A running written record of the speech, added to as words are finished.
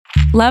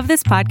Love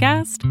this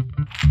podcast?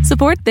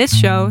 Support this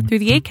show through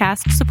the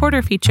Acast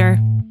supporter feature.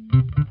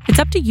 It's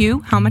up to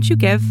you how much you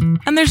give,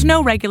 and there's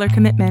no regular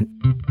commitment.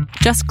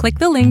 Just click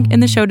the link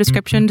in the show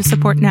description to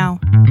support now.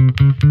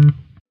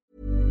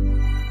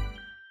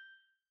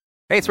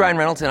 Hey, it's Ryan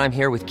Reynolds, and I'm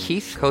here with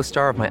Keith,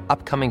 co-star of my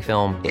upcoming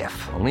film,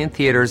 If, only in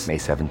theaters May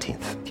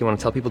 17th. Do you want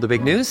to tell people the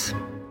big news?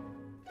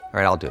 All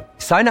right, I'll do it.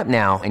 Sign up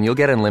now and you'll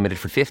get unlimited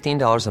for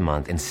 $15 a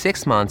month and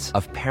 6 months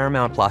of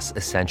Paramount Plus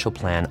Essential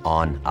Plan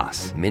on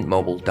us.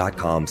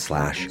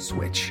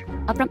 MintMobile.com/switch.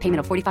 Upfront payment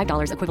of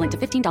 $45 equivalent to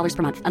 $15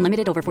 per month.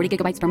 Unlimited over 40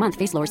 gigabytes per month.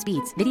 Face lower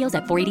speeds. Videos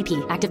at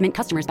 480p. Active Mint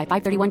customers by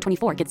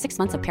 531.24 get 6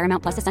 months of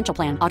Paramount Plus Essential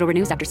Plan. Auto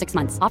renews after 6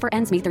 months. Offer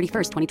ends May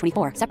 31st,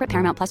 2024. Separate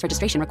Paramount Plus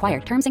registration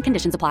required. Terms and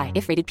conditions apply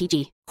if rated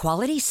PG.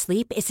 Quality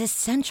sleep is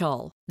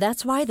essential.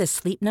 That's why the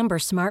Sleep Number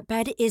Smart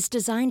Bed is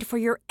designed for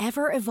your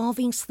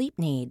ever-evolving sleep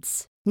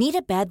needs. Need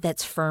a bed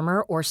that's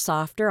firmer or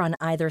softer on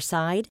either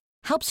side?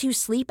 Helps you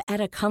sleep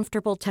at a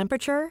comfortable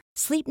temperature?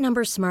 Sleep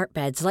Number Smart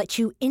Beds let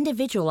you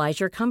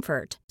individualize your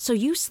comfort, so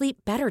you sleep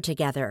better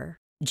together.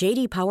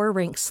 J.D. Power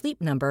ranks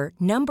Sleep Number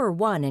number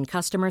 1 in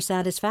customer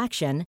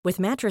satisfaction with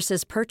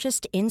mattresses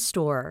purchased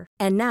in-store.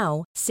 And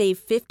now, save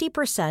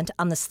 50%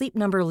 on the Sleep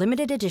Number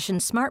Limited Edition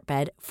Smart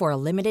Bed for a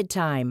limited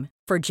time.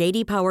 For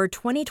J.D. Power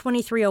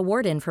 2023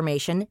 award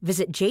information,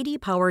 visit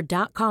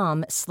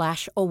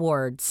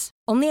jdpower.com/awards.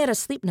 Only at a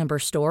Sleep Number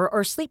store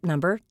or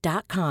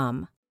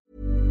sleepnumber.com.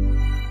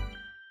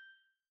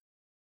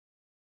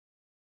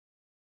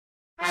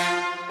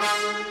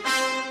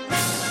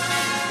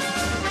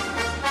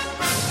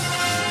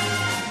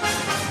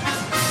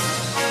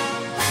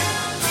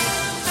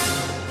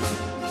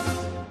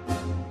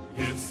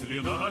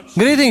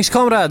 Greetings,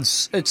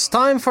 comrades. It's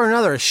time for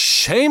another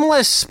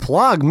shameless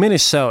plug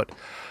minisode.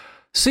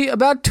 See,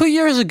 about 2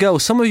 years ago,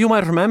 some of you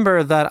might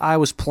remember that I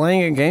was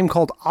playing a game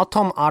called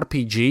Atom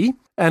RPG,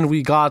 and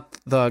we got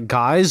the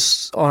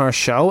guys on our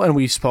show, and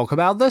we spoke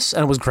about this,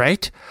 and it was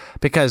great,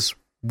 because,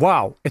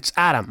 wow, it's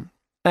Atom.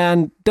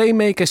 And they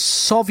make a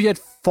Soviet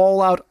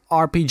Fallout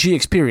RPG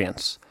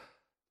experience.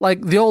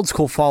 Like the old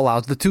school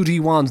Fallout, the 2D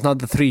ones, not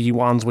the 3D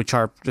ones, which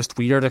are just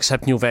weird,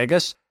 except New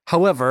Vegas.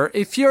 However,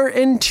 if you're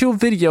into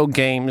video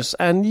games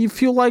and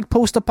if you like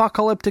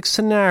post-apocalyptic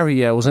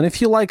scenarios and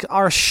if you like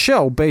our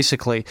show,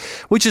 basically,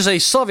 which is a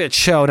Soviet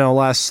show no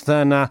less,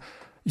 then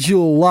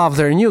you'll love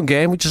their new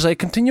game, which is a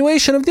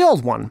continuation of the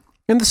old one.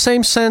 In the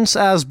same sense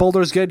as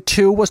Baldur's Gate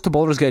 2 was to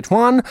Baldur's Gate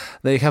 1,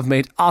 they have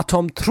made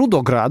Atom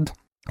Trudograd,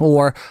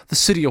 or the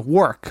City of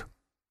Work,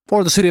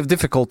 or the City of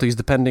Difficulties,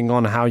 depending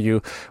on how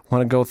you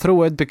want to go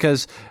through it,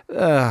 because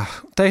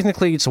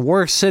technically it's a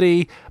work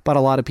city, but a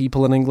lot of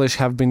people in English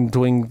have been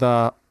doing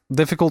the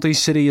difficulty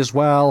city as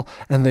well,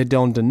 and they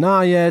don't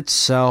deny it,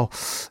 so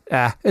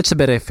it's a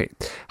bit iffy.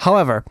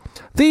 However,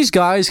 these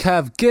guys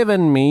have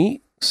given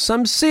me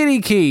some city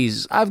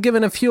keys. I've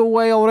given a few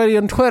away already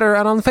on Twitter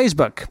and on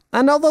Facebook,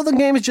 and although the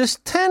game is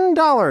just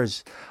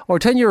 $10 or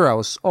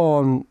 €10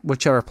 on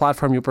whichever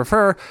platform you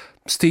prefer,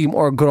 Steam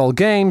or Good Old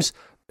Games,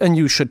 and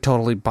you should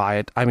totally buy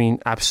it. I mean,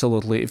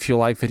 absolutely. If you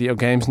like video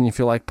games and if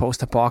you like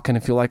post-apoc and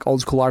if you like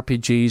old-school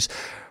RPGs,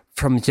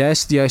 from,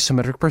 yes, the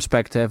isometric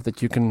perspective,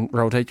 that you can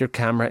rotate your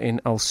camera in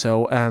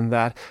also, and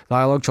that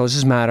dialogue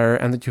choices matter,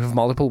 and that you have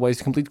multiple ways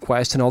to complete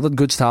quests and all that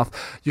good stuff,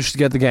 you should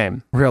get the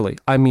game. Really,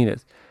 I mean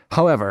it.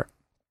 However,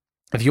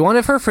 if you want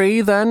it for free,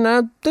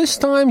 then this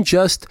time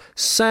just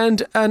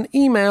send an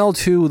email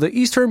to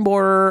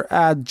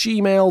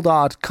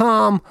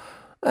theeasternborder@gmail.com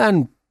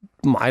and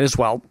might as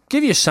well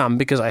give you some,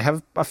 because I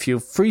have a few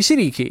free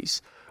CD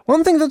keys.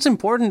 One thing that's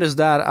important is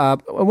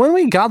that when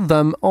we got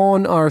them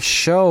on our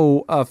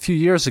show a few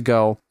years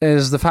ago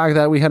is the fact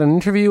that we had an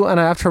interview, and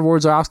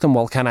afterwards I asked them,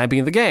 well, can I be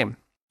in the game?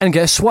 And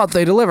guess what?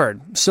 They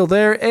delivered. So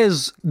there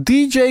is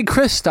DJ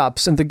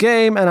Kristaps in the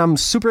game, and I'm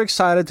super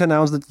excited to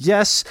announce that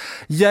yes,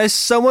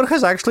 someone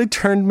has actually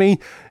turned me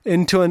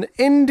into an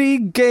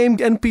indie game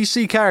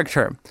NPC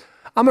character.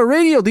 I'm a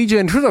radio DJ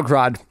in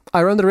Trudograd.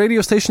 I run the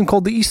radio station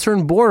called The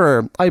Eastern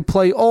Border. I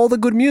play all the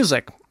good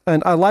music.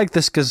 And I like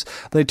this because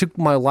they took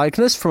my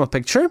likeness from a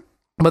picture,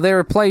 but they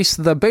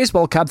replaced the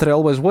baseball cap that I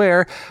always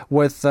wear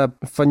with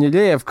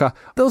Fanilevka.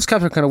 Those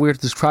caps are kind of weird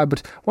to describe,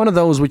 but one of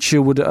those which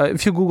you would,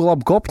 if you Google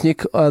up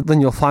Gopnik, then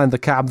you'll find the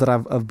cap that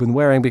I've been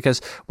wearing because,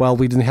 well,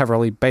 we didn't have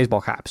really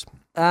baseball caps.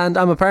 And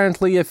I'm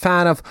apparently a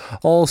fan of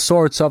all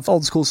sorts of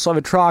old-school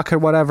Soviet rock or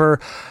whatever.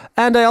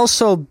 And I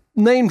also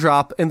name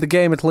drop, in the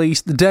game at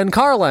least, Den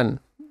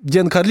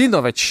Denis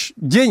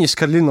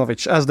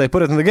Karlinovich, as they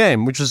put it in the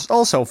game, which is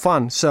also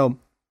fun. So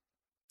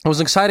it was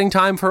an exciting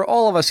time for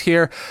all of us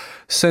here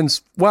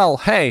since, well,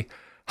 hey,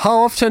 how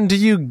often do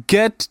you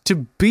get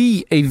to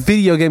be a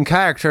video game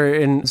character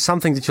in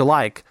something that you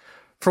like?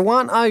 For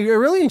one, I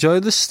really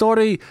enjoyed this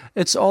story.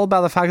 It's all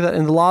about the fact that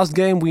in the last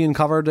game we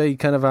uncovered a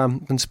kind of a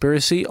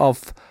conspiracy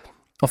of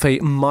a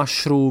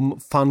mushroom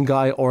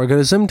fungi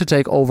organism to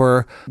take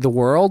over the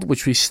world,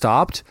 which we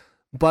stopped.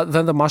 But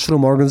then the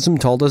mushroom organism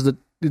told us that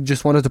it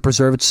just wanted to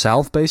preserve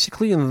itself,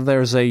 basically, and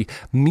there's a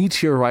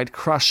meteorite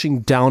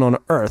crashing down on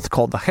Earth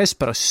called the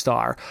Hesperus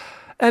star.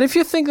 And if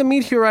you think the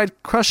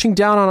meteorite crushing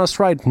down on us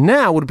right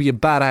now would be a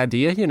bad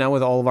idea,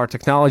 with all of our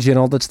technology and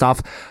all that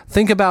stuff,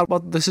 think about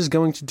what this is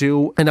going to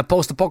do in a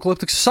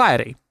post-apocalyptic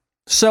society.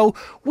 So,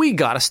 we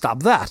gotta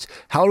stop that.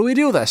 How do we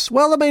do this?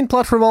 Well, the main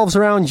plot revolves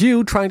around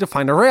you trying to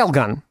find a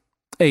railgun.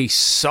 A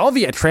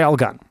Soviet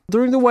railgun.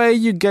 During the way,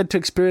 you get to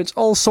experience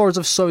all sorts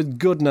of Soviet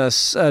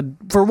goodness.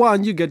 For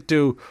one, you get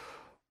to,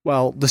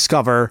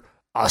 discover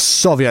a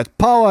Soviet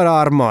power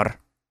armor,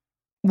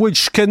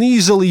 which can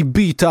easily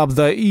beat up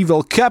the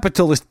evil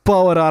capitalist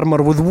power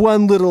armor with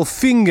one little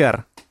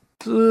finger.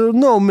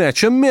 No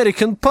match.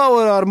 American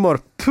power armor.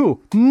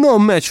 Phew. No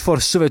match for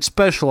Soviet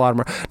special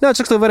armor. Now,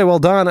 it's actually very well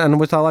done, and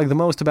what I like the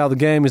most about the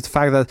game is the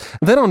fact that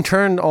they don't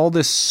turn all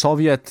this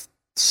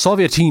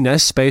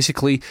Sovietiness,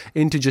 basically,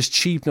 into just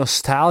cheap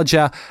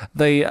nostalgia.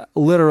 They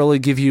literally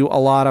give you a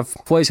lot of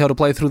ways how to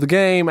play through the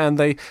game, and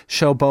they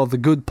show both the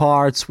good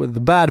parts with the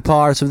bad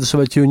parts of the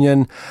Soviet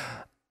Union.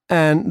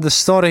 And the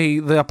story,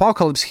 the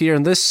apocalypse here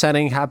in this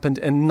setting happened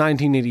in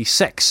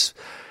 1986,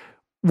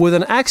 with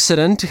an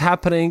accident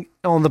happening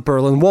on the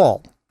Berlin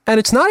Wall. And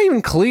it's not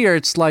even clear,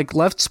 it's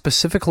left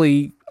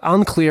specifically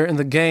unclear in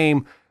the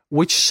game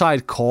which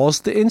side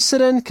caused the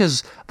incident,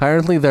 because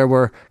apparently there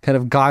were kind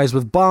of guys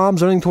with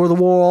bombs running toward the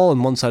wall,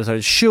 and one side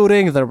started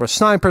shooting, there were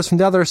snipers from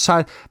the other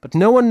side, but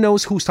no one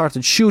knows who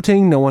started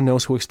shooting, no one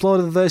knows who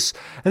exploded this,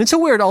 and it's a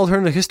weird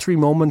alternate history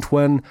moment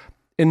when,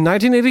 in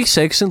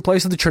 1986, in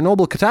place of the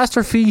Chernobyl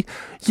catastrophe,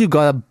 you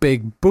got a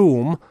big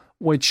boom,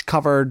 which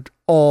covered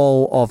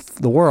all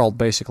of the world,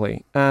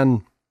 basically,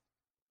 and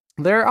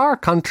there are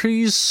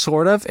countries,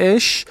 sort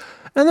of-ish,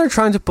 and they're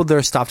trying to put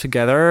their stuff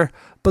together,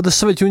 but the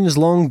Soviet Union is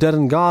long dead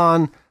and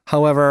gone.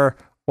 However,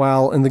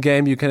 in the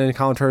game you can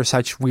encounter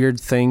such weird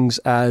things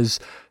as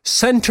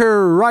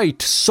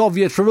center-right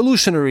Soviet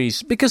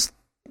revolutionaries, because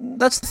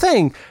that's the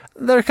thing.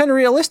 They're kind of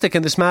realistic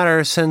in this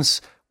matter since,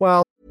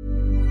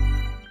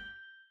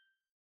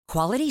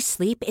 Quality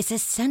sleep is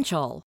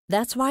essential.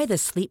 That's why the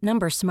Sleep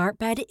Number Smart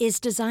Bed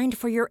is designed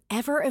for your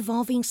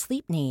ever-evolving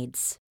sleep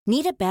needs.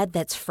 Need a bed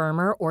that's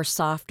firmer or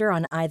softer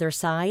on either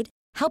side?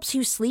 Helps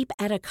you sleep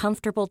at a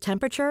comfortable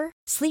temperature?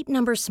 Sleep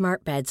Number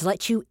Smart Beds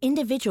let you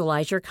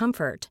individualize your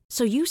comfort,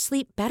 so you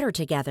sleep better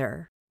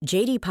together.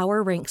 J.D.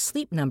 Power ranks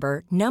Sleep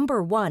Number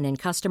number 1 in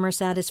customer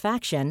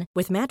satisfaction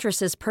with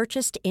mattresses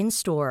purchased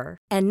in-store.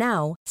 And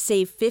now,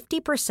 save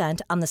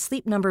 50% on the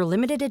Sleep Number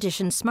Limited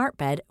Edition Smart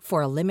Bed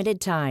for a limited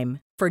time.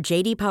 For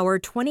J.D. Power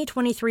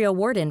 2023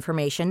 award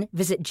information,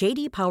 visit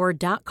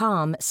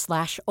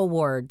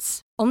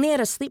jdpower.com/awards. Only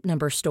at a Sleep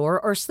Number store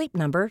or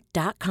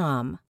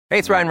sleepnumber.com. Hey,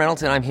 it's Ryan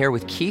Reynolds, and I'm here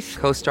with Keith,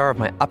 co-star of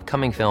my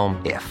upcoming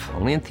film, If,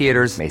 only in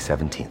theaters May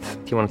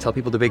 17th. Do you want to tell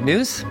people the big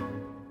news?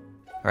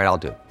 All right, I'll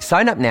do it.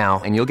 Sign up now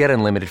and you'll get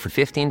unlimited for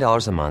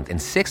 $15 a month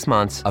and 6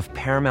 months of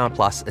Paramount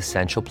Plus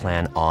Essential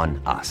Plan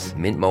on us.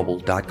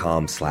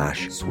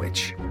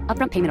 MintMobile.com/switch.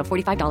 Upfront payment of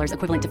 $45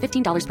 equivalent to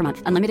 $15 per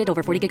month. Unlimited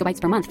over 40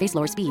 gigabytes per month. Face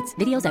lower speeds.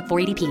 Videos at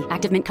 480p.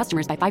 Active Mint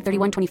customers by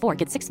 531.24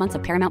 get 6 months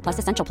of Paramount Plus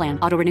Essential Plan.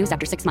 Auto renews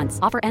after 6 months.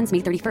 Offer ends May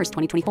 31st,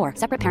 2024.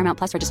 Separate Paramount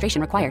Plus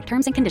registration required.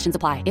 Terms and conditions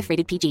apply if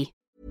rated PG.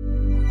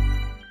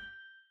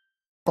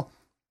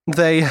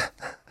 The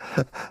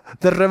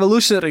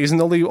revolutionaries and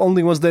the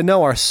only ones they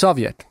know are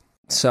Soviet.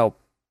 So,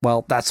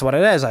 that's what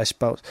it is, I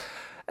suppose.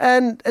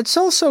 And it's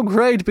also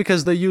great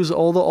because they use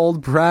all the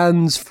old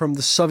brands from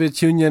the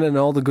Soviet Union and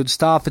all the good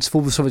stuff. It's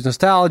full with Soviet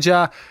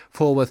nostalgia,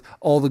 full with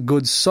all the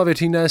good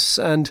Sovietiness,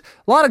 and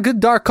a lot of good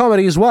dark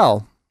comedy as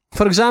well.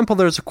 For example,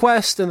 there's a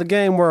quest in the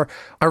game where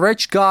a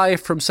rich guy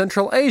from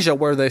Central Asia,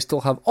 where they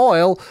still have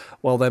oil,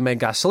 they make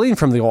gasoline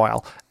from the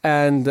oil,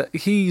 and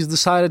he's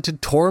decided to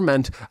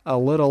torment a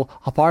little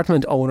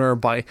apartment owner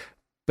by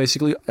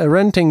basically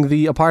renting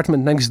the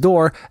apartment next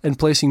door and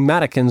placing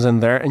mannequins in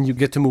there, and you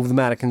get to move the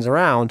mannequins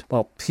around.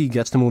 He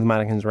gets to move the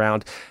mannequins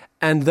around.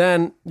 And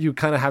then you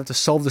kind of have to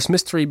solve this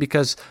mystery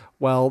because,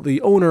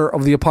 the owner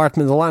of the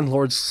apartment, the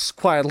landlord's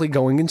quietly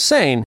going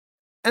insane.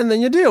 And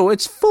then you do.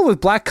 It's full with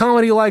black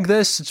comedy like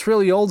this. It's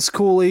really old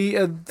schooly.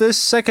 This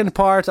second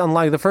part,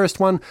 unlike the first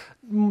one,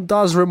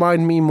 does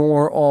remind me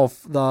more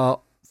of the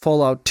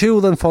Fallout 2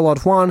 than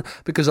Fallout 1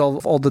 because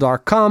of all the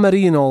dark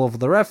comedy and all of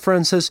the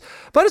references.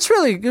 But it's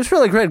really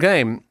a great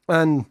game.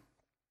 And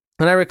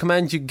I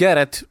recommend you get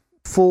it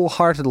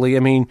full-heartedly. I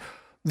mean,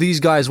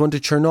 these guys went to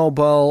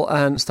Chernobyl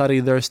and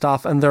studied their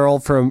stuff, and they're all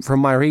from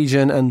my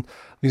region, and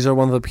these are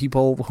one of the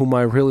people whom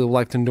I really would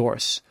like to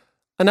endorse.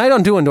 And I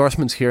don't do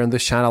endorsements here in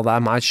this channel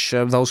that much.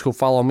 Those who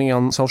follow me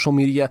on social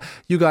media,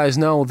 you guys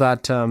know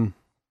that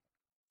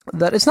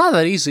that it's not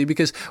that easy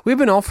because we've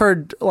been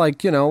offered,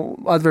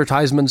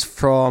 advertisements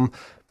from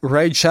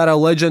Raid Shadow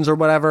Legends or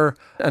whatever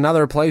and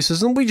other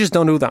places, and we just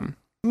don't do them.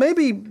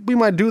 Maybe we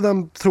might do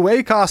them through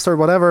Acast or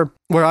whatever,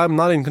 where I'm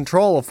not in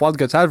control of what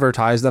gets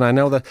advertised. And I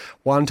know that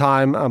one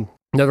time I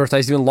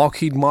advertised even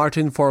Lockheed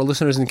Martin for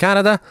listeners in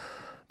Canada.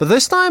 But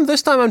this time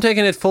I'm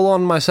taking it full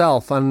on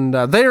myself, and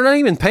they're not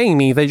even paying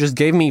me. They just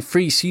gave me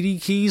free CD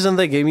keys, and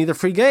they gave me the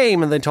free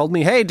game, and they told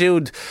me, hey,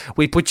 dude,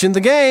 we put you in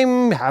the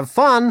game, have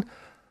fun.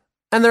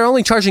 And they're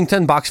only charging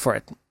 $10 for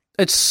it.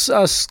 It's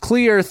a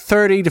clear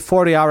 30 to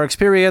 40 hour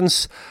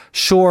experience.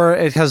 Sure,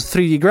 it has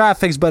 3D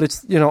graphics, but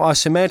it's,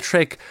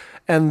 asymmetric.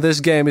 And this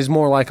game is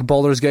more like a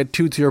Baldur's Gate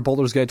 2 to your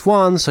Baldur's Gate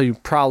 1, so you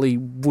probably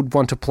would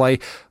want to play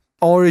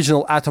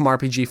original Atom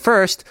RPG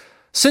first,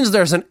 since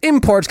there's an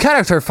import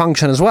character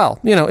function as well.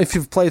 If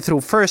you've played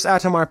through first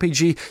Atom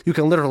RPG, you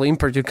can literally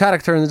import your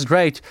character, and it's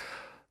great.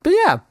 But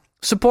yeah,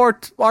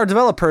 support our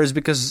developers,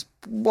 because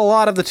a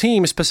lot of the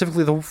team,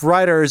 specifically the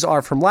writers,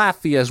 are from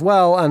Latvia as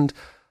well, and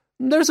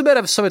there's a bit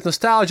of Soviet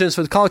nostalgia and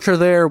Soviet culture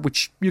there,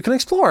 which you can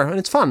explore, and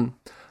it's fun.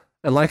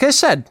 And like I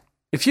said,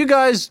 if you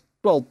guys...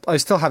 Well, I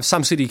still have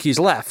some CD keys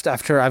left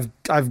after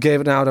I've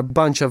given out a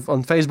bunch of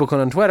on Facebook and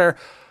on Twitter.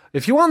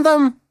 If you want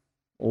them,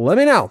 let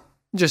me know.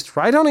 Just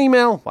write on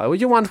email, why would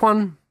you want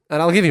one,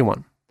 and I'll give you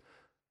one.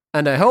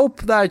 And I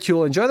hope that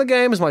you'll enjoy the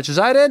game as much as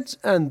I did,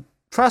 and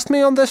trust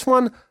me on this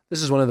one,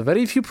 this is one of the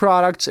very few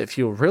products, if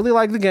you really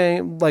like the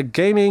game, like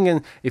gaming,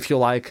 and if you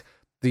like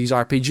these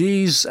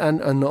RPGs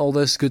and all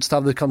this good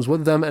stuff that comes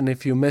with them, and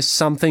if you missed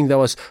something that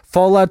was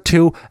Fallout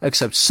 2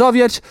 except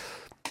Soviet,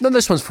 then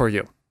this one's for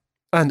you.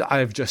 And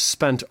I've just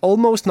spent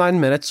almost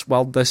 9 minutes,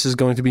 well, this is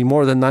going to be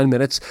more than 9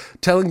 minutes,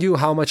 telling you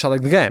how much I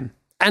like the game.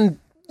 And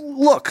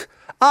look,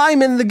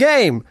 I'm in the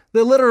game.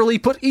 They literally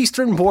put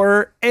Eastern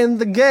Border in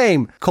the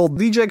game, called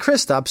DJ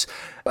Kristaps.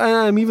 And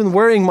I'm even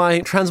wearing my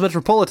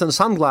Transmetropolitan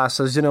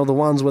sunglasses, the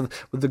ones with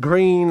the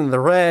green and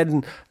the red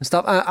and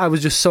stuff. I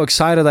was just so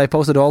excited. I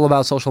posted all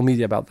about social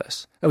media about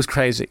this. It was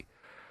crazy.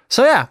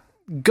 So yeah,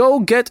 go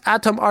get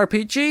Atom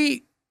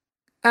RPG.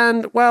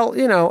 And, well,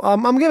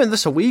 I'm giving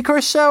this a week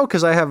or so,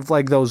 because I have,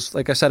 like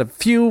I said, a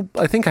few.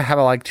 I think I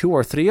have, 2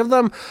 or 3 of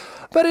them.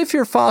 But if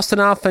you're fast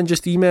enough and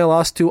just email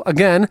us to,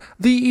 again,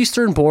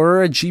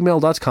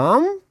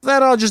 theeasternborder@gmail.com,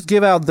 then I'll just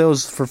give out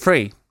those for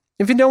free.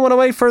 If you don't want to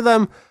wait for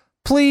them,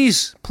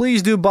 please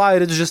do buy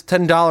it. It's just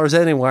 $10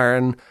 anywhere,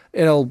 and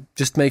it'll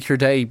just make your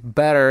day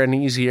better and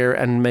easier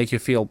and make you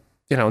feel,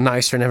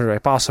 nicer in every way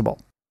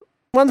possible.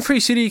 One free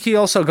CD key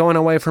also going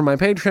away for my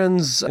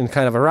patrons in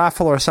kind of a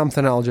raffle or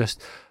something. I'll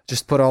just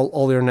put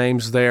all your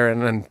names there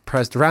and then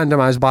press the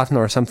randomize button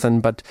or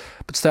something, but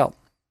still.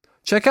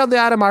 Check out the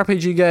Atom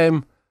RPG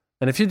game,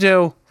 and if you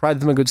do, write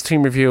them a good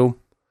Steam review.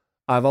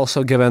 I've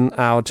also given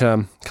out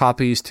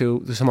copies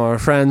to some of our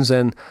friends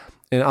and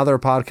in other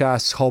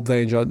podcasts. Hope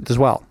they enjoyed it as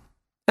well.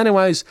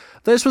 Anyways,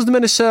 this was the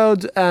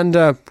minisode, and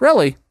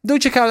really, do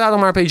check out Atom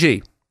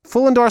RPG.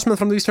 Full endorsement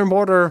from the Eastern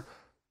Border.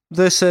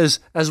 This is,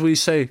 as we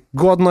say,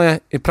 godная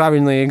и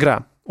правильная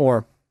игра,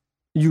 or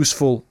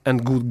useful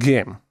and good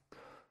game.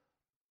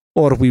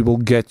 Or we will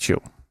get you.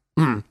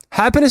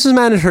 Happiness is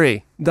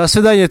mandatory. До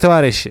свидания,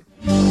 товарищи.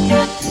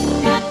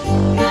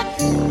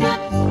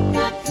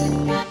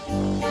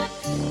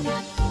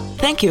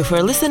 Thank you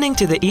for listening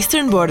to the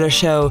Eastern Border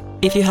Show.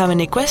 If you have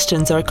any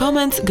questions or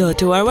comments, go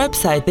to our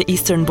website,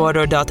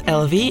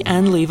 theeasternborder.lv,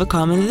 and leave a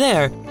comment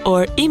there.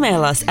 Or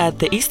email us at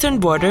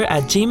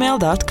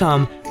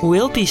theeasternborder@gmail.com.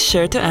 We'll be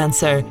sure to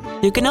answer.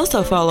 You can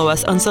also follow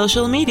us on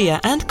social media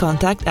and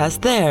contact us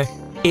there.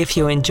 If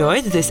you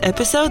enjoyed this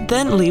episode,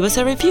 then leave us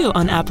a review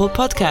on Apple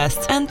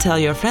Podcasts and tell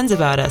your friends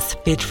about us.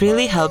 It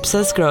really helps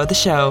us grow the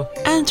show.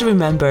 And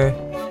remember,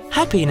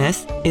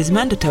 happiness is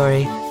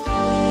mandatory.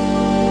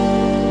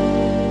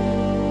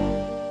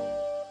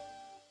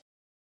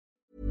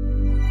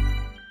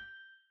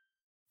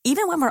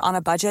 Even when we're on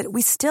a budget,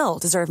 we still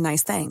deserve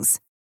nice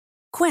things.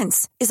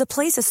 Quince is a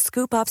place to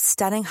scoop up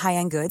stunning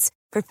high-end goods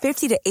for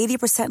 50 to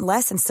 80%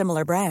 less than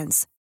similar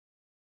brands.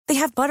 They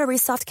have buttery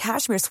soft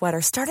cashmere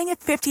sweaters starting at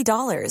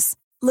 $50,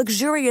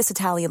 luxurious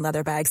Italian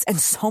leather bags, and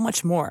so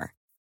much more.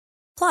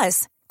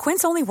 Plus,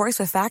 Quince only works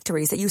with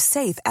factories that use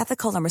safe,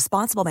 ethical, and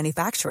responsible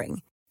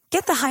manufacturing.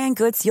 Get the high-end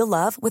goods you'll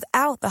love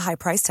without the high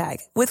price tag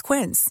with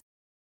Quince.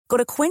 Go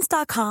to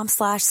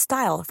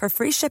quince.com/style for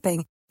free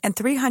shipping and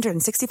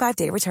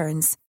 365-day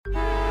returns.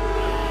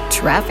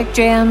 Traffic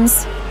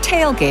jams,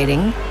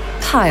 tailgating,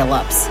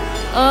 pile-ups.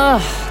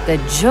 Ugh, the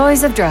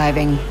joys of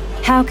driving.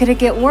 How could it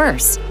get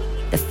worse?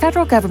 The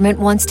federal government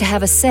wants to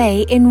have a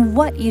say in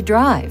what you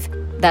drive.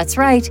 That's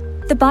right.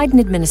 The Biden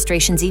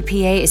administration's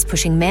EPA is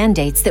pushing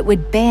mandates that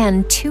would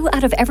ban 2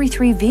 out of every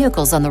 3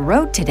 vehicles on the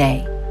road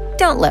today.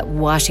 Don't let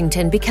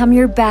Washington become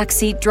your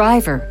backseat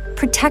driver.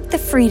 Protect the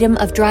freedom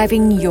of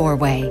driving your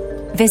way.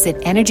 Visit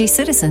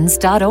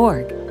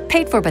EnergyCitizens.org.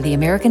 Paid for by the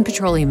American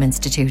Petroleum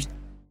Institute.